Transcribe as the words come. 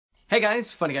Hey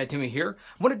guys, FunnyGuyTimmy here.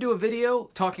 I want to do a video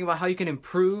talking about how you can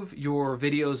improve your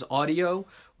video's audio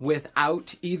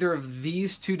without either of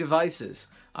these two devices,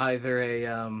 either a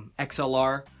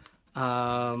XLR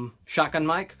shotgun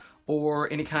mic or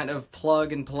any kind of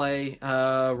plug and play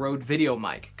Rode video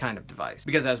mic kind of device.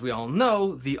 Because as we all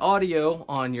know, the audio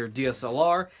on your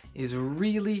DSLR is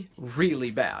really,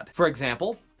 really bad. For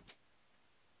example,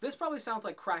 this probably sounds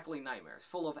like crackling nightmares,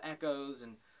 full of echoes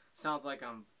and sounds like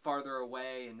I'm farther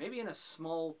away and maybe in a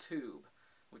small tube,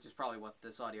 which is probably what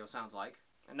this audio sounds like.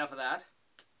 Enough of that.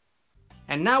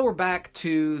 And now we're back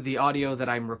to the audio that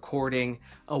I'm recording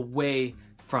away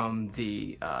from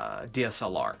the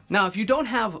DSLR. Now, if you don't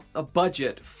have a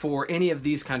budget for any of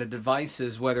these kind of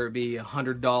devices, whether it be a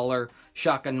 $100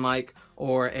 shotgun mic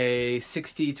or a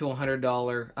 $60 to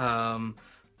 $100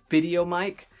 video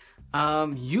mic,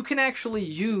 you can actually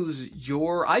use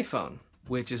your iPhone,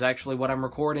 which is actually what I'm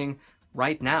recording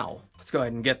right now. Let's go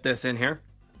ahead and get this in here.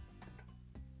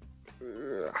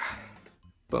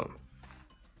 Boom.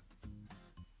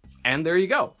 And there you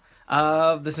go.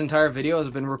 This entire video has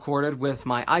been recorded with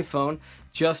my iPhone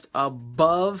just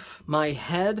above my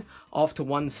head off to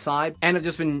one side. And I've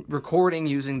just been recording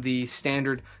using the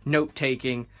standard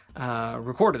note-taking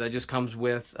recorder that just comes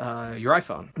with your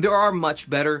iPhone. There are much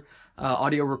better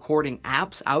audio recording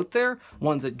apps out there,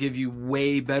 ones that give you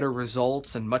way better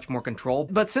results and much more control.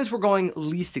 But since we're going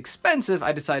least expensive,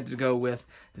 I decided to go with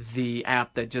the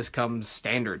app that just comes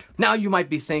standard. Now you might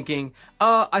be thinking,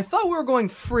 I thought we were going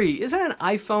free. Isn't an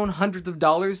iPhone hundreds of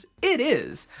dollars? It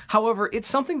is. However, it's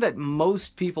something that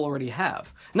most people already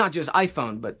have. Not just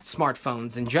iPhone, but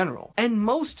smartphones in general. And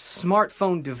most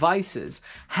smartphone devices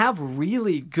have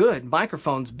really good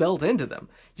microphones built into them.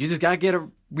 You just gotta get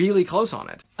really close on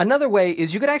it. Another way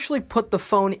is you could actually put the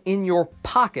phone in your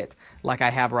pocket like I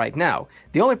have right now.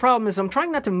 The only problem is I'm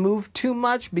trying not to move too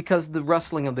much because the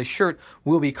rustling of the shirt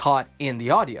will be caught in the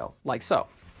audio, like so.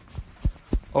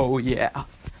 Oh yeah,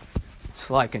 it's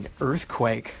like an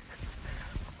earthquake.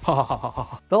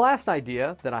 The last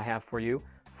idea that I have for you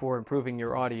for improving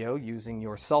your audio using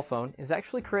your cell phone is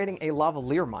actually creating a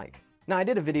lavalier mic. Now I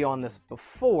did a video on this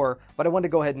before, but I wanted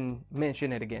to go ahead and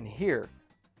mention it again here.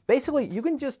 Basically, you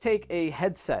can just take a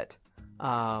headset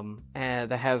and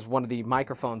that has one of the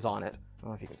microphones on it. I don't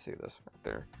know if you can see this right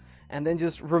there. And then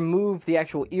just remove the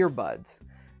actual earbuds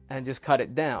and just cut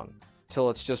it down till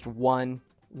it's just one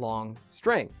long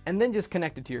string. And then just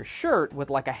connect it to your shirt with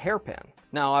like a hairpin.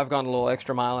 Now I've gone a little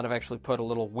extra mile and I've actually put a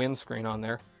little windscreen on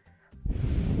there.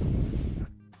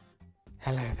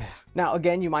 Hello there. Now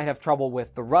again, you might have trouble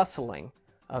with the rustling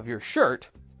of your shirt,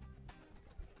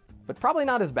 but probably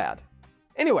not as bad.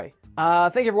 Anyway,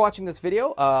 thank you for watching this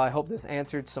video. I hope this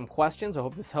answered some questions. I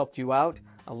hope this helped you out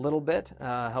a little bit,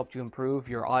 helped you improve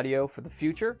your audio for the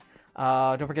future.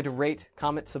 Don't forget to rate,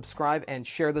 comment, subscribe, and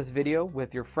share this video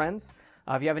with your friends.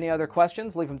 If you have any other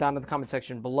questions, leave them down in the comment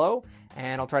section below,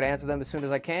 and I'll try to answer them as soon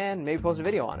as I can, maybe post a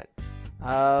video on it.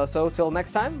 So till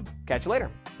next time, catch you later.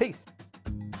 Peace.